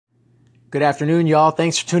Good afternoon, y'all.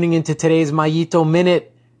 Thanks for tuning into today's Mayito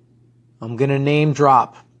Minute. I'm going to name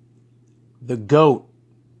drop the GOAT.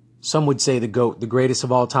 Some would say the GOAT, the greatest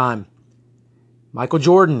of all time. Michael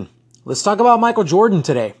Jordan. Let's talk about Michael Jordan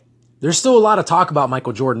today. There's still a lot of talk about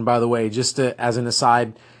Michael Jordan, by the way, as an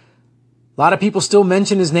aside. A lot of people still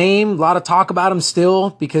mention his name, a lot of talk about him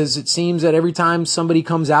still, because it seems that every time somebody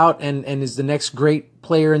comes out and is the next great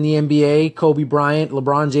player in the NBA, Kobe Bryant,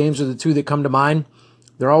 LeBron James are the two that come to mind.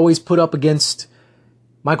 They're always put up against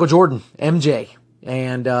Michael Jordan, MJ.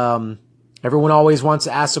 And everyone always wants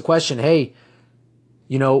to ask the question, hey,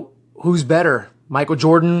 who's better, Michael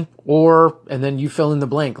Jordan and then you fill in the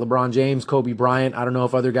blank, LeBron James, Kobe Bryant. I don't know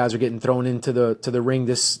if other guys are getting thrown into the ring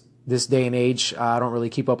this day and age. I don't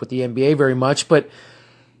really keep up with the NBA very much, but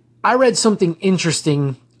I read something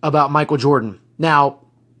interesting about Michael Jordan. Now,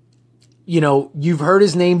 you've heard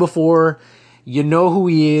his name before. You know who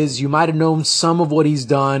he is. You might have known some of what he's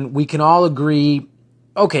done. We can all agree,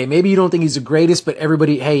 okay, maybe you don't think he's the greatest, but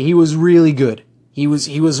everybody, hey, he was really good. He was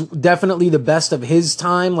definitely the best of his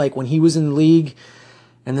time, like when he was in the league.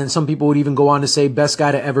 And then some people would even go on to say best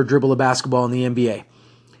guy to ever dribble a basketball in the NBA.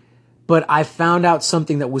 But I found out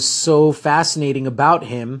something that was so fascinating about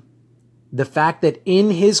him. The fact that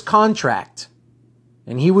in his contract,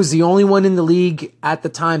 and he was the only one in the league at the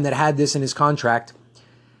time that had this in his contract,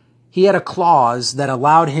 he had a clause that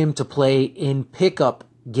allowed him to play in pickup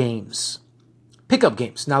games. Pickup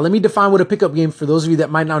games. Now, let me define what a pickup game for those of you that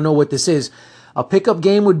might not know what this is. A pickup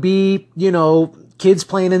game would be, kids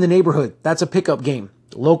playing in the neighborhood. That's a pickup game.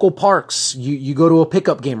 Local parks, you go to a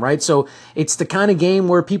pickup game, right? So it's the kind of game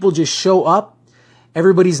where people just show up.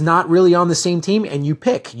 Everybody's not really on the same team, and you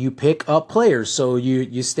pick up players. So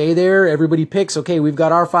you stay there. Everybody picks, okay, we've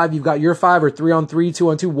got our 5, you've got your 5, or 3-on-3,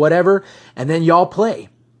 2-on-2, whatever. And then y'all play.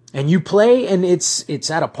 And you play, and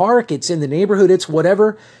it's at a park, it's in the neighborhood, it's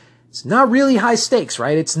whatever. It's not really high stakes,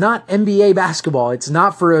 right? It's not NBA basketball. It's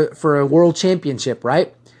not for a world championship,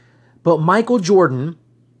 right? But Michael Jordan,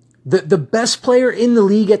 the best player in the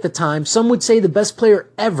league at the time, some would say the best player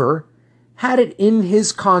ever, had it in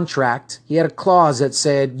his contract. He had a clause that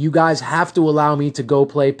said, you guys have to allow me to go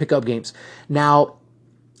play pickup games. Now,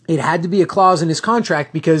 it had to be a clause in his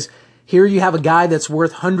contract because here you have a guy that's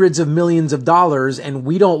worth hundreds of millions of dollars, and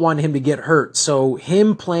we don't want him to get hurt. So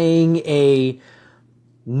him playing a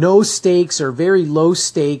no stakes or very low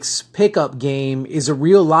stakes pickup game is a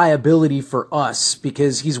real liability for us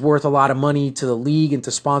because he's worth a lot of money to the league and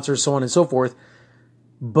to sponsors, so on and so forth.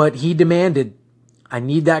 But he demanded, I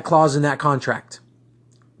need that clause in that contract.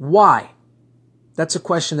 Why? That's a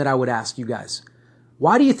question that I would ask you guys.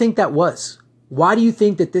 Why do you think that was? Why do you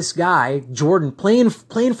think that this guy, Jordan, playing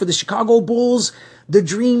for the Chicago Bulls, the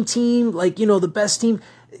dream team, the best team,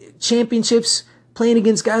 championships, playing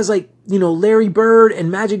against guys like, Larry Bird and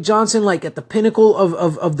Magic Johnson, like at the pinnacle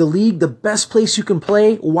of the league, the best place you can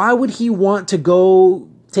play, why would he want to go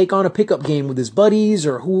take on a pickup game with his buddies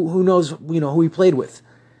or who knows, who he played with?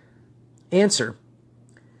 Answer: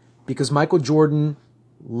 because Michael Jordan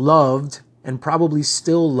loved and probably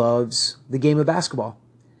still loves the game of basketball.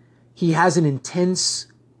 He has an intense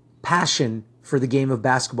passion for the game of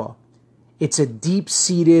basketball. It's a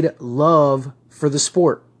deep-seated love for the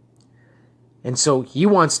sport. And so he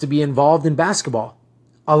wants to be involved in basketball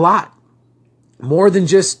a lot. More than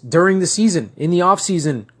just during the season, in the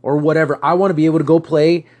off-season, or whatever. I want to be able to go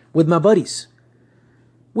play with my buddies.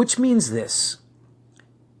 Which means this: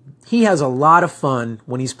 he has a lot of fun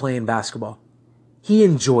when he's playing basketball. He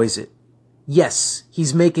enjoys it. Yes,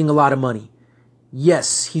 he's making a lot of money.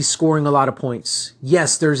 Yes, he's scoring a lot of points.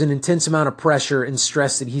 Yes, there's an intense amount of pressure and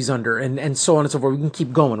stress that he's under, and so on and so forth. We can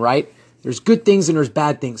keep going, right? There's good things and there's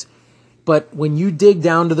bad things. But when you dig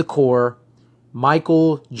down to the core,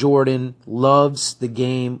 Michael Jordan loves the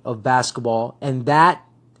game of basketball, and that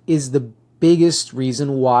is the biggest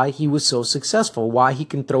reason why he was so successful, why he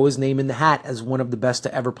can throw his name in the hat as one of the best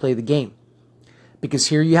to ever play the game. Because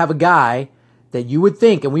here you have a guy that you would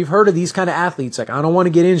think, and we've heard of these kind of athletes, like, I don't want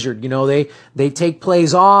to get injured. They take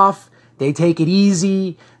plays off. They take it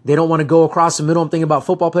easy. They don't want to go across the middle. I'm thinking about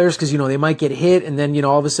football players because, they might get hit, and then,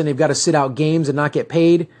 all of a sudden they've got to sit out games and not get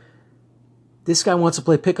paid. This guy wants to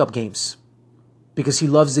play pickup games because he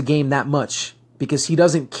loves the game that much, because he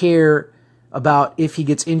doesn't care about if he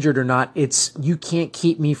gets injured or not. It's, you can't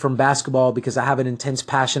keep me from basketball because I have an intense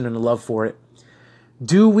passion and a love for it.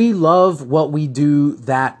 Do we love what we do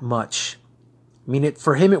that much? I mean,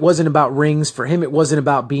 for him, it wasn't about rings. For him, it wasn't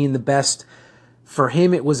about being the best. For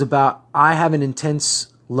him, it was about, I have an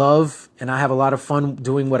intense love and I have a lot of fun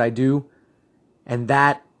doing what I do. And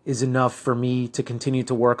that is enough for me to continue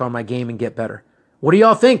to work on my game and get better. What do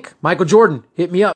y'all think? Michael Jordan, hit me up.